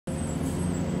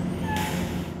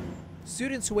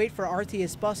Students who wait for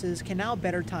RTS buses can now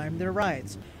better time their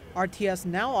rides. RTS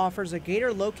now offers a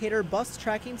Gator Locator bus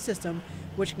tracking system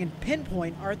which can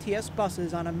pinpoint RTS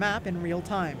buses on a map in real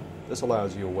time. This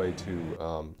allows you a way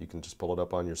to, you can just pull it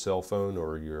up on your cell phone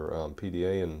or your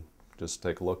PDA and just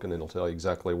take a look, and it'll tell you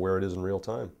exactly where it is in real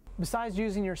time. Besides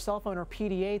using your cell phone or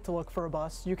PDA to look for a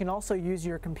bus, you can also use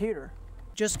your computer.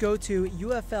 Just go to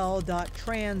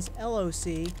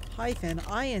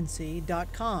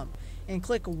ufl.transloc-inc.com and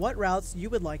click what routes you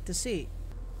would like to see.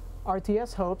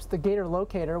 RTS hopes the Gator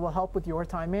Locator will help with your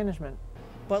time management.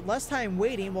 But less time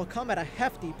waiting will come at a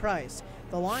hefty price.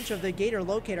 The launch of the Gator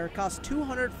Locator costs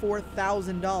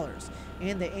 $204,000,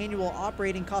 and the annual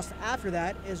operating cost after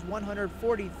that is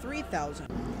 $143,000.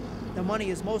 The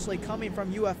money is mostly coming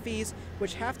from UF fees,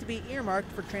 which have to be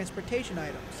earmarked for transportation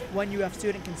items. One UF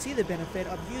student can see the benefit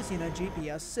of using a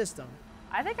GPS system.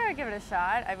 I think I would give it a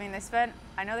shot. I mean,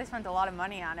 I know they spent a lot of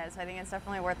money on it, so I think it's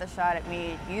definitely worth a shot at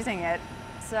me using it.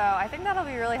 So I think that'll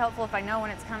be really helpful if I know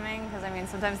when it's coming, because I mean,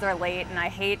 sometimes they're late, and I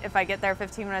hate if I get there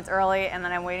 15 minutes early and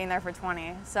then I'm waiting there for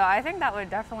 20. So I think that would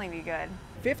definitely be good.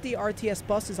 50 RTS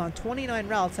buses on 29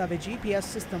 routes have a GPS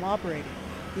system operating.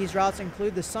 These routes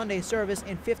include the Sunday service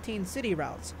and 15 city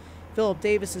routes. Philip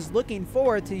Davis is looking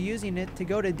forward to using it to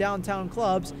go to downtown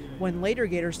clubs when Later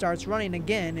Gator starts running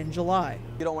again in July.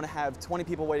 You don't want to have 20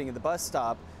 people waiting at the bus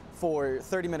stop for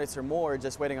 30 minutes or more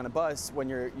just waiting on a bus when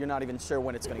you're not even sure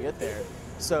when it's going to get there.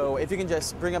 So if you can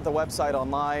just bring up the website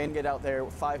online, get out there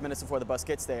 5 minutes before the bus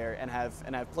gets there, and have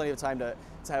plenty of time to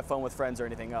have fun with friends or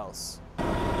anything else.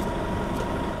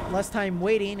 Less time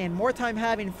waiting and more time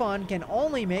having fun can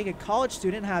only make a college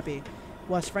student happy.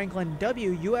 Wes Franklin,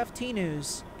 WUFT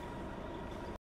News.